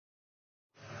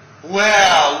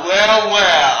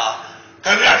Well.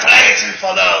 Congratulations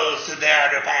for those who dare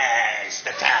to pass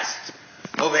the test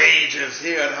of ages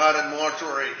here at Haunted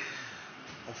Mortuary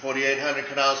on 4800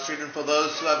 Canal Street. And for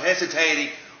those who have hesitating,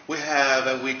 we have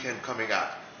a weekend coming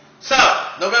up. So,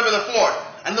 November the 4th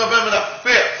and November the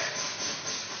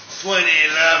 5th,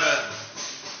 2011.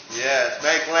 Yes,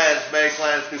 make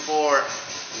plans before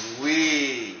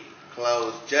we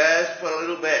close just for a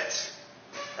little bit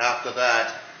after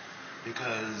that,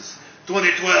 because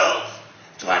 2012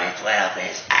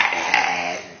 is at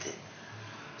hand.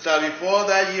 So before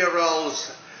that year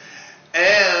rolls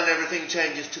and everything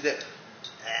changes to the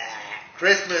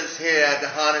Christmas here at the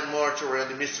Haunted Mortuary and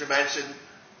the Mystery Mansion,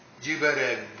 you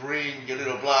better bring your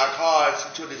little black hearts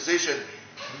to a decision.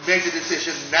 Make the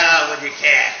decision now when you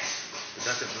can.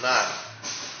 Because if not,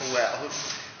 well,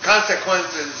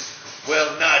 consequences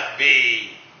will not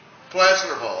be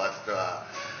pleasurable.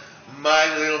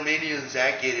 My little minions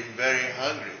are getting very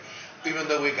hungry. Even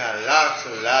though we got lots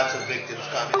of victims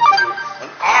coming through. An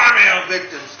army of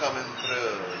victims coming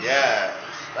through. Yes.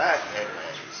 But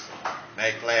anyways,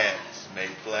 make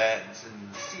plans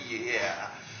and see you here.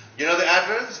 You know the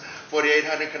address?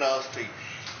 4800 Canal Street.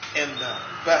 In the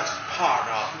best part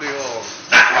of New Orleans.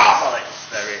 Necropolis.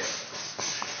 There is.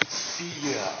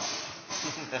 See ya.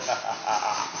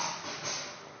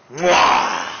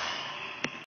 Mwah.